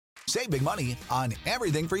Save big money on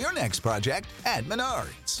everything for your next project at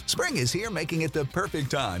Menards. Spring is here, making it the perfect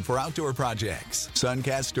time for outdoor projects.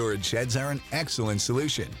 Suncast storage sheds are an excellent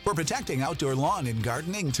solution for protecting outdoor lawn and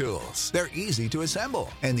gardening tools. They're easy to assemble,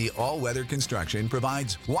 and the all-weather construction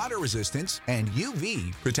provides water resistance and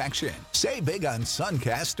UV protection. Save big on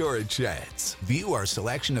Suncast storage sheds. View our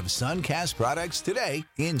selection of Suncast products today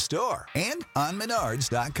in store and on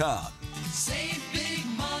Menards.com. Save big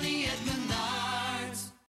money at Menards.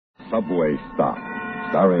 Subway Stop,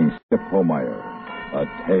 starring Skip Homeyer. A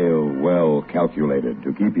tale well calculated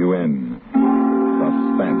to keep you in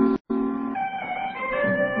suspense.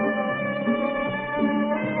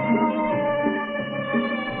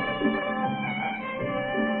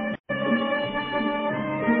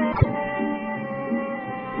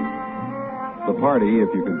 The party, if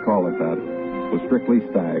you could call it that, was strictly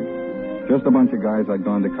stag. Just a bunch of guys I'd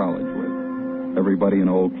gone to college with. Everybody in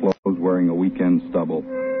old clothes wearing a weekend stubble.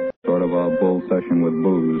 Sort of a bull session with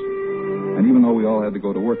booze. And even though we all had to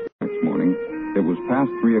go to work the next morning, it was past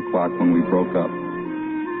 3 o'clock when we broke up.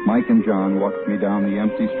 Mike and John walked me down the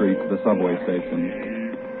empty street to the subway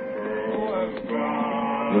station.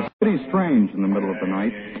 The city's strange in the middle of the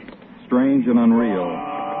night. Strange and unreal.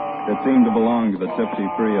 It seemed to belong to the tipsy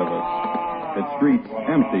three of us. Its streets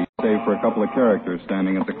empty, save for a couple of characters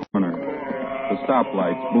standing at the corner. The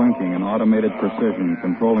stoplights blinking in automated precision,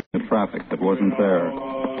 controlling the traffic that wasn't there.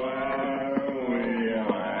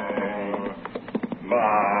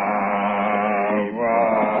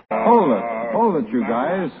 Hold it, you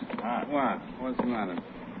guys. What? What's the matter?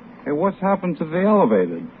 Hey, what's happened to the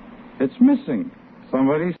elevated? It's missing.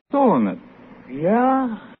 Somebody's stolen it.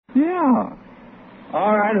 Yeah? Yeah.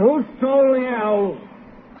 All right, who stole the L?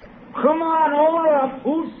 Come on, hold up.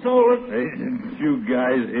 Who stole it? Hey, didn't you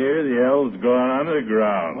guys hear? The L's gone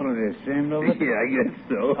underground. What, are they ashamed of it? Yeah, I guess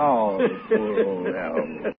so. Oh, poor old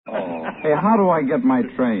L. Oh. Hey, how do I get my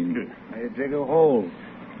train? Hey, dig a hole.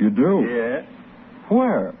 You do? Yeah.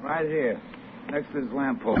 Where? Right here, next to this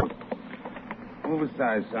lamppost. Move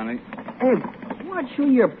aside, Sonny. Hey, watch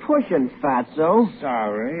who you're pushing, Fatso.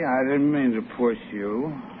 Sorry, I didn't mean to push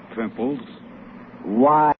you, Pimples.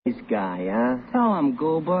 Wise guy, huh? Tell him,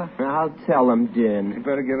 Goober. I'll tell him, You Din.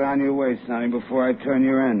 better get on your way, Sonny, before I turn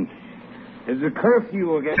your end. There's a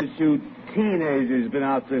curfew against you teenagers been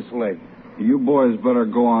out this late. You boys better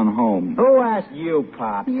go on home. Who asked you,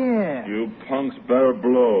 Pop? Yeah. You punks better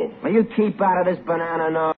blow. Well, you keep out of this banana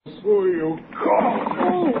nose. Oh, you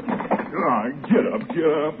go. Come on, get up.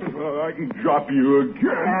 I can drop you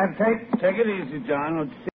again. Take it easy, John.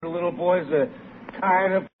 Let's see the little boys are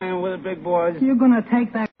tired of playing with the big boys. You gonna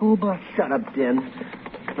take that, Goober? Shut up, Din.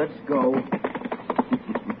 Let's go.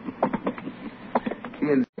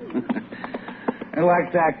 Kids. They're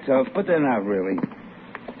like that tough, but they're not really.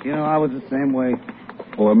 You know, I was the same way.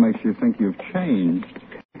 Well, it makes you think you've changed.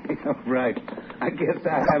 Right. I guess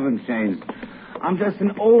I haven't changed. I'm just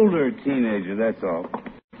an older teenager, that's all.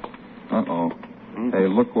 Uh-oh. Hey,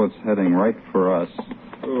 look what's heading right for us.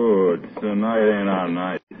 Good. Tonight ain't our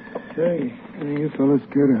night. Say, any of you fellas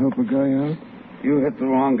care to help a guy out? You hit the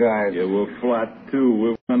wrong guys. Yeah, we're flat, too.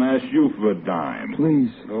 We're going to ask you for a dime. Please,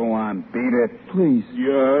 Go on, beat it. please. You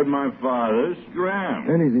heard my father, Scram.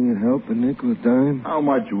 Anything would help, a nickel, a dime. How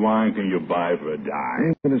much wine can you buy for a I dime?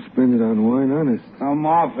 ain't gonna spend it on wine, honest. Come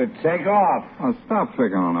off it. Take off. Oh, stop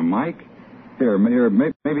picking on him, Mike. Here,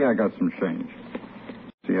 maybe I got some change.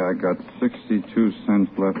 See, I got 62 cents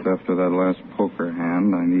left after that last poker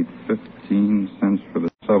hand. I need 15 cents for the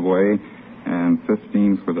subway and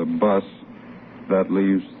 15 for the bus. That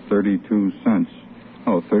leaves 32 cents.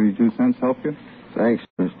 Oh, 32 cents help you? Thanks,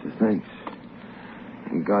 mister, thanks.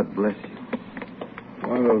 And God bless you.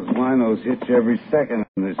 One of those winos hits you every second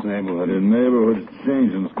in this neighborhood. The neighborhood's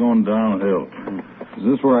changing. It's going downhill. Is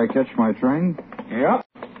this where I catch my train? Yep.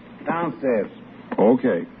 Downstairs.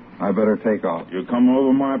 Okay. I better take off. You come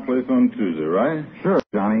over my place on Tuesday, right? Sure,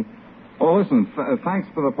 Johnny. Oh, listen, thanks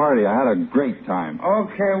for the party. I had a great time.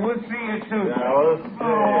 Okay, we'll see you soon.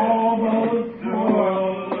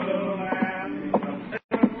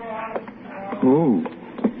 Ooh.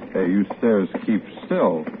 Hey, you stairs keep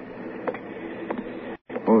still.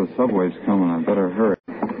 Oh, the subway's coming. I better hurry.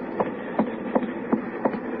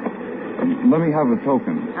 Let me have a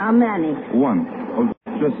token. How many? One. Oh,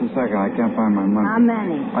 just a second. I can't find my money. How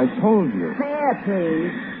many? I told you. Fair,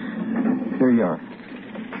 please. Here you are.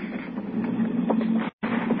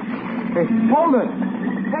 Hey, hold it!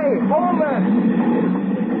 Hey, hold it!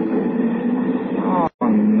 Oh,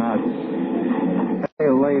 nuts. Hey,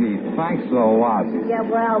 lady, thanks a lot. You're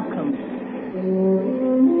welcome.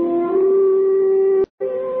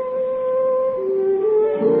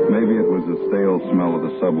 Maybe it was was the stale smell of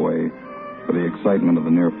the subway or the excitement of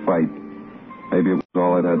the near fight. Maybe it was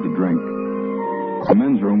all I'd had to drink. The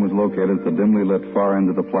men's room was located at the dimly lit far end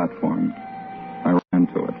of the platform. I ran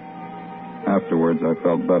to it. Afterwards, I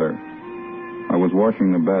felt better. I was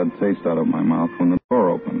washing the bad taste out of my mouth when the door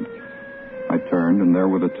opened. I turned, and there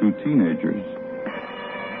were the two teenagers.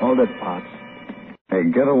 Hold it, Pops. Hey,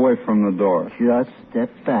 get away from the door. Just step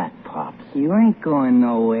back, Pops. You ain't going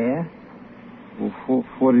nowhere.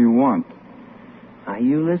 What do you want? Are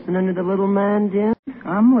you listening to the little man, Jim?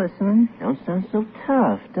 I'm listening. Don't sound so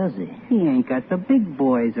tough, does he? He ain't got the big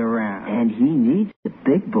boys around. And he needs the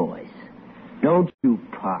big boys. Don't you,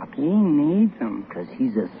 Pops? He needs them. 'Cause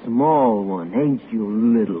he's a small one, ain't you,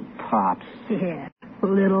 little Pops? Yeah,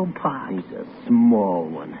 little Pops. He's a small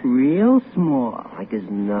one. Real small. Like as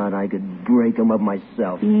not, I could break him up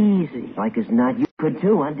myself. Easy. Like as not, you could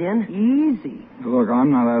too, huh, Dan? Easy. Look,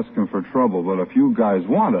 I'm not asking for trouble, but if you guys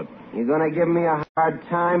want it... You gonna give me a hard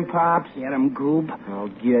time, Pops? Get him, Goob. I'll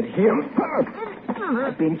get him.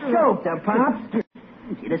 I've been choked, Pops.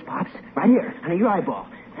 See this, Pops? Right here, under your eyeball.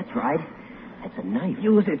 That's right. That's a knife.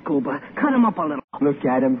 Use it, Goober. Cut him up a little. Look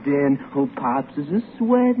at him, Dan. Oh, Pops is a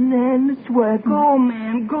sweating and a sweating. Go,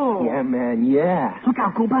 man, go. Yeah, man, yeah. Look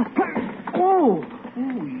out, Goober. Oh,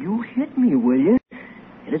 you hit me, will you?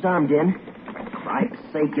 Hit his arm, Dan. For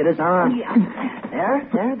Christ's sake, hit his arm. Yeah.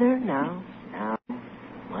 There, now.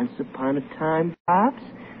 Once upon a time, Pops,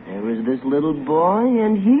 there was this little boy,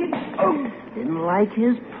 and he didn't like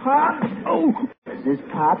his Pops. Because his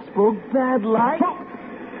Pops spoke bad like.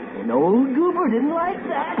 And old Goober didn't like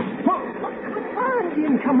that. Come on,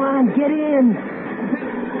 Jim, come on, get in.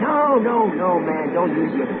 No, man, don't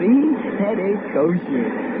use your feet. That ain't kosher.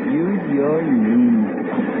 Use your knees.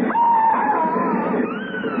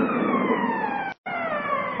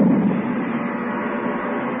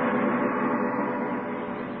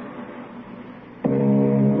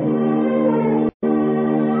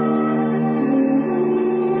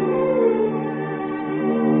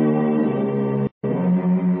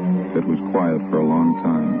 It was quiet for a long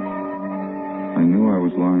time. I knew I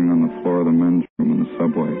was lying on the floor of the men's room in the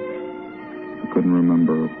subway. I couldn't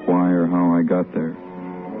remember why or how I got there.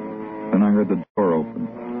 Then I heard the door open.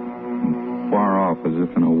 And far off, as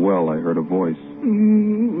if in a well, I heard a voice.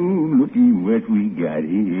 Looky what we got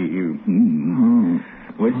here.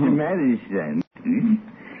 What's the matter, son?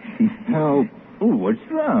 What's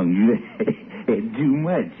wrong? You had too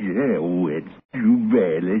much. It's too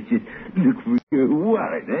bad. Let's just look for your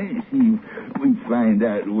wallet, See if we find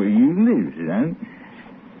out where you live,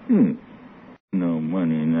 son. No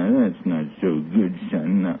money. Now, that's not so good,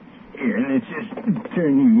 son. Now, here, let's just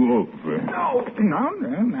turn you over. No,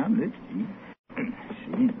 let's see.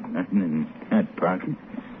 See, nothing in that pocket.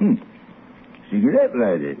 Cigarette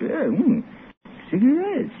lighter.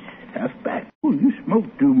 Cigarettes. Tough back. You smoke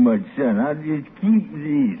too much, son. I'll just keep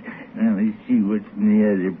these. Now, let's see what's in the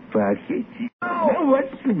other pocket. Now,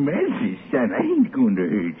 what's the matter, son? I ain't going to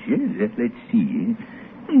hurt you. Let's see.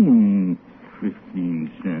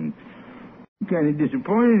 15 cents. I'm kind of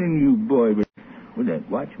disappointed in you, boy, but that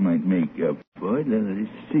watch might make up for it. Let's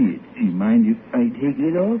see it. Do you mind if I take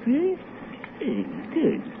it off here? Hey,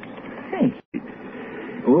 good. Thank you.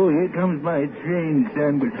 Oh, here comes my train,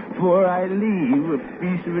 son, but before I leave, a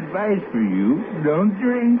piece of advice for you. Don't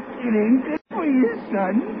drink. It ain't good for you,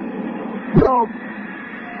 son. Help!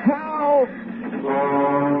 Help!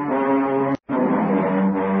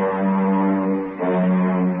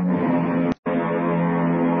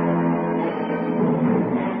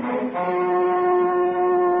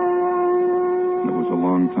 It was a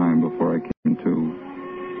long time before I came to.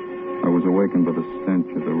 I was awakened by the stench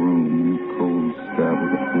of the room and the cold stab of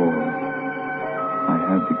the floor. I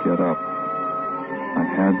had to get up. I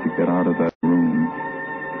had to get out of that room.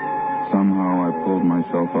 Somehow I pulled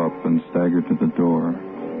myself up and staggered to the door.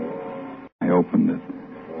 I opened it.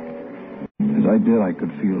 As I did, I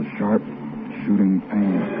could feel sharp, shooting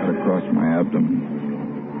pains cut across my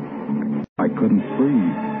abdomen. I couldn't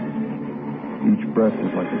breathe. Each breath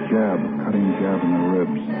was like a jab, a cutting jab in the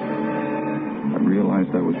ribs. I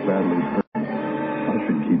realized I was badly hurt. I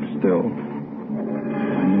should keep still.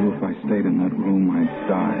 I knew if I stayed in that room, I'd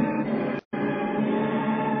die.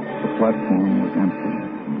 The platform was empty,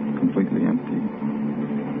 completely empty.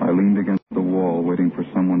 I leaned against the wall, waiting for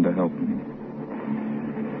someone to help me.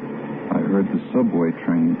 I heard the subway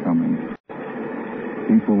train coming.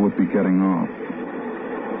 People would be getting off.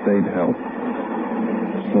 They'd help.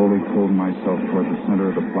 Slowly pulled myself toward the center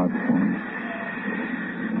of the platform.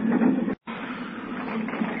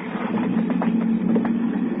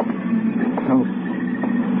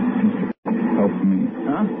 Help me.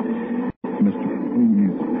 Huh? Mister,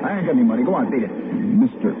 please. I got any money. Go on, beat it.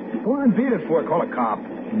 Mister. Go on, beat it for it. Call a cop.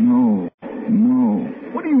 No.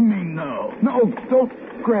 What do you mean, no? No, don't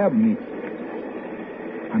grab me.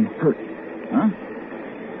 I'm hurt. Huh?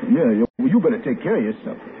 Yeah, you better take care of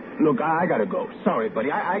yourself. Look, I gotta go. Sorry,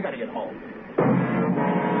 buddy. I gotta get home.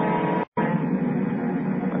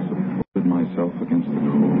 I supported myself against the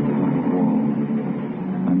cold blank wall.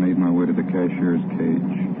 I made my way to the cashier's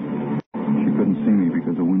cage. She couldn't see me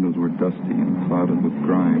because the windows were dusty and clouded with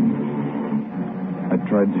grime. I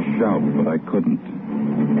tried to shout, but I couldn't.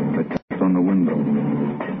 I tapped on the window.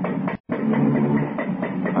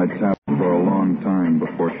 I tapped for a long time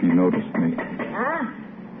before she noticed me. Huh?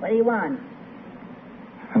 What do you want?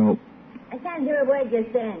 Help. I can't hear a word you're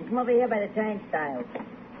saying. Come over here by the turnstile.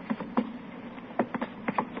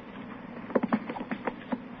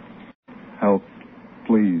 Help,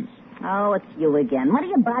 please. Oh, it's you again. What are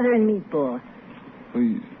you bothering me for?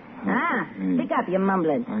 Please. Pick up, you're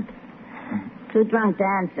mumbling. Too drunk to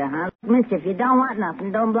answer, huh? Mister, if you don't want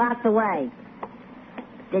nothing, don't block the way.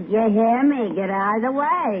 Did you hear me? Get out of the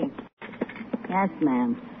way. Yes,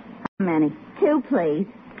 ma'am. How many? 2, please.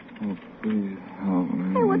 Oh, please help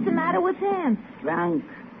me. Hey, what's the matter with him? Drunk.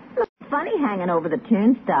 Looks funny hanging over the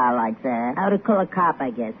turnstile like that. Out to call a cop,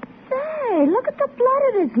 I guess. Say, look at the blood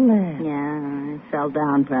at his lip. Yeah, it fell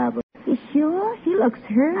down probably. You sure? He looks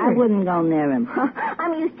hurt. I wouldn't go near him.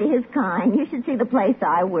 I'm used to his kind. You should see the place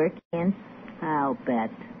I work in. I'll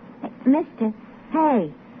bet. Hey, mister,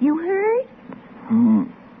 hey, you hurt?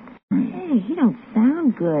 Hey, you don't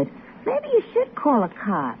sound good. Maybe you should call a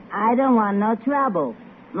cop. I don't want no trouble.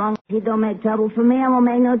 As long as he don't make trouble for me, I won't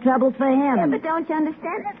make no trouble for him. Yeah, but don't you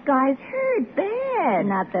understand? This guy's hurt bad.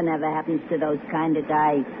 Nothing ever happens to those kind of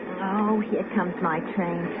guys. Oh, here comes my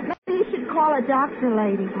train. Maybe you should call a doctor,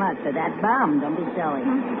 lady. What, for that bum? Don't be silly.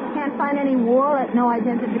 Can't find any wallet, no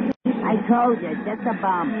identification. I told you, just a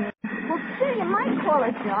bum. Well, gee, you might call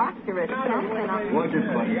a doctor or something. Watch it,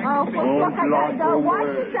 buddy. Oh, look, I gotta go.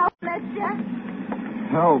 Watch yourself, mister.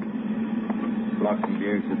 Help. Block some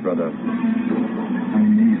exit, brother. I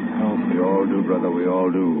need help. We all do, brother. We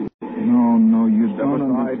all do. No, you Step don't.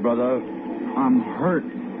 aside, brother. I'm hurt.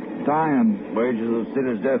 Dying. Wages of sin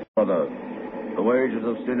is death, brother. The wages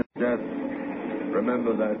of sin is death.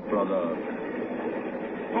 Remember that, brother.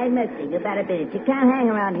 Hey, mister, you better beat it. You can't hang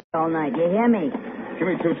around here all night. You hear me? Give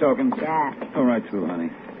me 2 tokens. Yeah. Go right through, honey.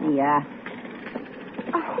 Yeah.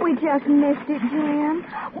 Oh, we just missed it, Jim.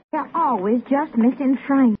 We're always just missing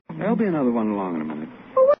trains. There'll be another one along in a minute.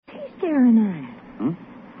 Well, what's he staring at? Huh?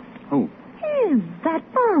 Who? Him, that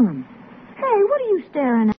bum. Hey, what are you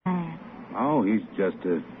staring at? Oh, he's just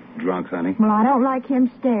drunk, honey. Well, I don't like him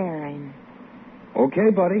staring. Okay,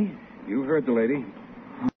 buddy. You heard the lady.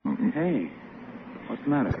 Hey, what's the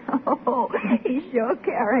matter? Oh, he's sure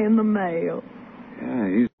carrying the mail. Yeah,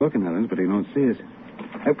 he's looking at us, but he don't see us.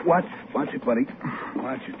 Hey, watch it, buddy.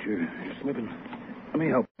 Watch it, you're slipping. Let me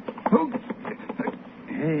help.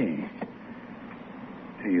 Hey,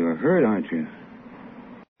 you're hurt, aren't you?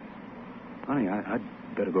 Honey, I'd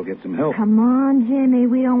better go get some help. Come on, Jimmy.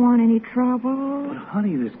 We don't want any trouble. But,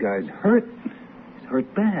 honey, this guy's hurt. He's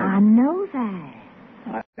hurt bad. I know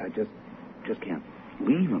that. I just can't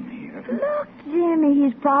leave him here. Look, Jimmy,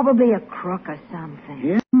 he's probably a crook or something.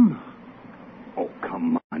 Him? Oh,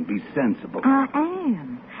 come on. Be sensible. I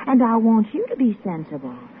am. And I want you to be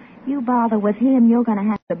sensible. You bother with him, you're going to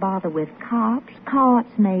have to bother with cops, courts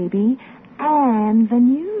maybe, and the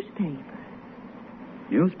newspaper.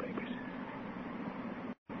 Newspapers?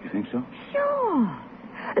 You think so? Sure.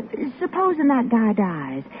 Supposing that guy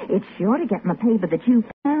dies, it's sure to get in the paper that you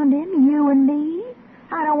found him, you and me.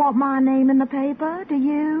 I don't want my name in the paper, do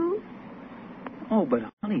you? Oh, but,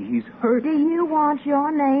 honey, he's hurt. Do you want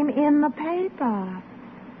your name in the paper?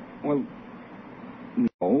 Well,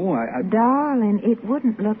 no, I... Darling, it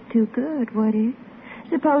wouldn't look too good, would it?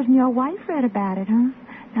 Supposing your wife read about it, huh?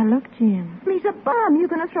 Now, look, Jim. He's a bum. You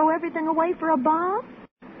going to throw everything away for a bum?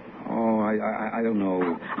 Oh, I don't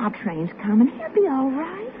know. Our train's coming. He'll be all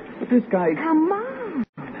right. But this guy... Come on.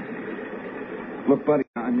 Look, buddy,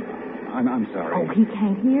 I'm sorry. Oh, he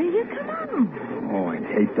can't hear you. Come on. Oh, I'd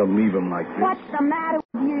hate to leave him like this. What's the matter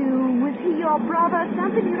with you? Was he your brother or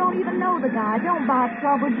something? You don't even know the guy. Don't buy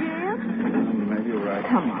trouble, Jim. Maybe you're right.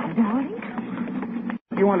 Come on, darling.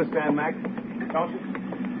 You understand, Mac? Don't you?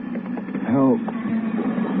 Help.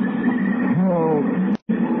 Help.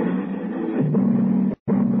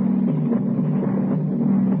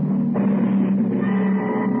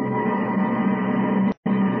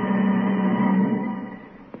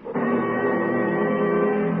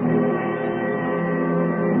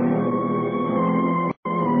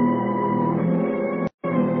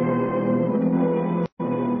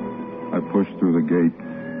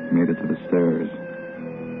 made it to the stairs.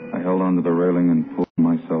 I held onto the railing and pulled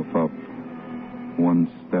myself up. 1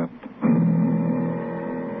 step.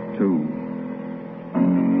 2.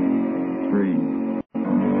 3.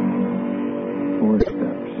 4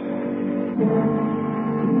 steps.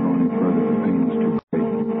 Couldn't go any further. The pain was too great.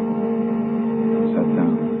 I sat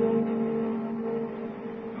down.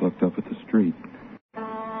 I looked up at the street.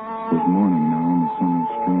 It was morning now, and the sun was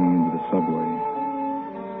streaming into the subway.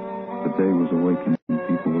 The day was awakening, and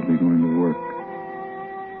people would be going to work.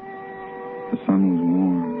 The sun was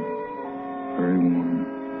warm, very warm.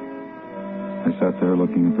 I sat there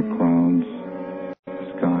looking at the clouds, the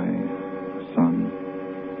sky, the sun.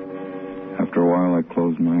 After a while, I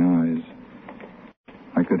closed my eyes.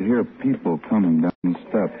 I could hear people coming down the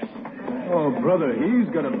steps. Oh, brother, he's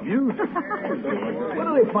got a beaut. Where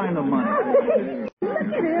do they find the money? Look at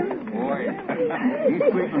him. Boy, he's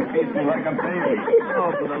sweeping people like a baby.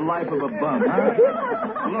 Oh, for the life of a bum, huh?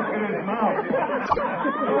 Look at his mouth.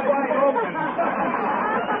 Wide open.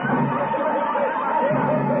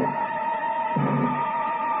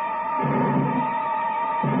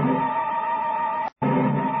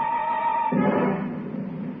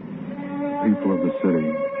 People of the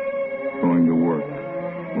city, going to work,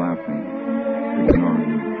 laughing, ignoring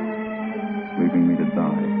me, leaving me to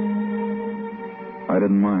die. I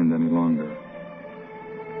didn't mind any longer.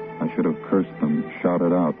 I should have cursed them,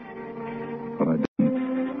 shouted out, but I didn't.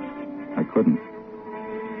 I couldn't.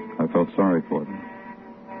 I felt sorry for them.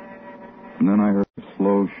 And then I heard a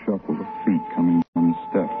slow shuffle of feet coming down the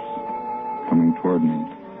steps, coming toward me.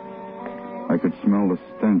 I could smell the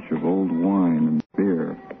stench of old wine and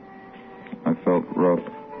beer. I felt rough,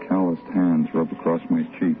 calloused hands rub across my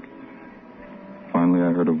cheek. Finally,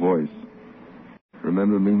 I heard a voice.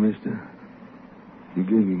 Remember me, mister? You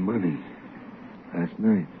gave me money last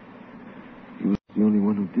night. You was the only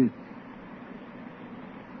one who did.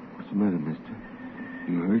 What's the matter, mister?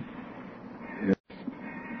 You hurt? Yes.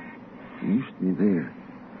 You stay there.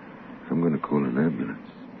 I'm going to call an ambulance.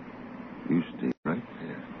 You stay right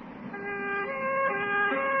there.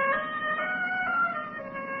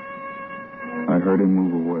 I heard him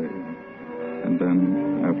move away, and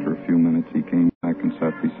then, after a few minutes, he came back and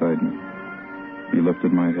sat beside me. He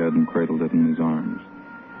lifted my head and cradled it in his arms.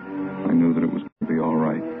 I knew that it was going to be all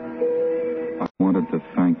right. I wanted to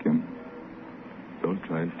thank him. Don't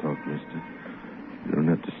try and talk, mister. You don't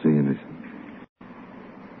have to say anything.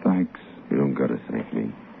 Thanks. You don't got to thank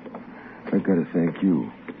me. I got to thank you.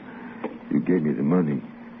 You gave me the money.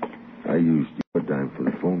 I used your dime for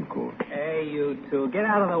the phone call. Hey, you two, get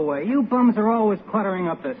out of the way. You bums are always cluttering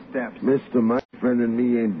up the steps. Mister, my friend and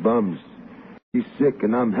me ain't bums. He's sick,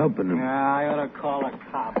 and I'm helping him. I ought to call a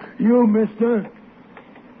cop. You, mister,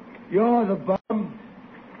 you're the bum.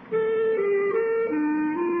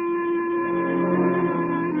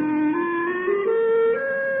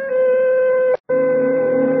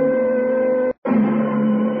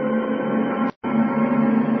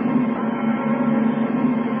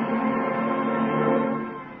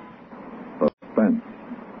 Suspense,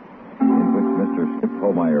 in which Mr. Skip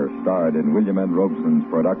Homeyer starred in William N. Robeson's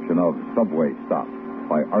production of Subway Stop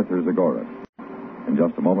by Arthur Zagoras. In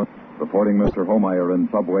just a moment, reporting Mr. Homeyer in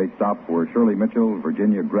Subway Stop were Shirley Mitchell,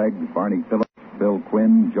 Virginia Gregg, Barney Phillips, Bill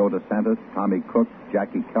Quinn, Joe DeSantis, Tommy Cook,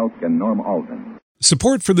 Jackie Kelk, and Norm Alden.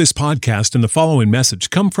 Support for this podcast and the following message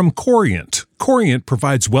come from Corient. Corient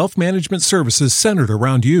provides wealth management services centered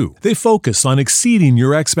around you. They focus on exceeding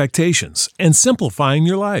your expectations and simplifying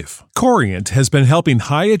your life. Corient has been helping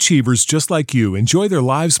high achievers just like you enjoy their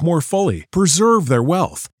lives more fully, preserve their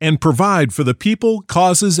wealth, and provide for the people,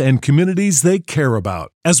 causes, and communities they care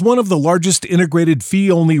about. As one of the largest integrated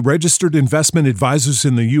fee-only registered investment advisors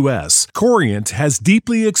in the U.S., Corient has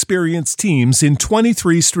deeply experienced teams in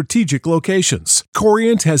 23 strategic locations.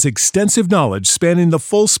 Corient has extensive knowledge spanning the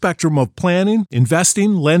full spectrum of planning,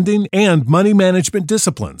 investing, lending, and money management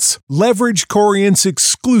disciplines. Leverage Corient's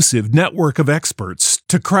exclusive network of experts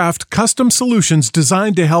to craft custom solutions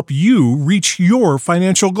designed to help you reach your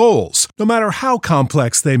financial goals, no matter how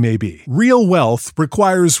complex they may be. Real wealth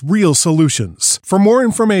requires real solutions. For more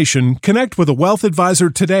information, connect with a wealth advisor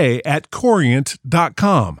today at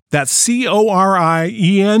Corient.com. That's Corient.com.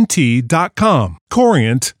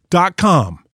 Corient.com.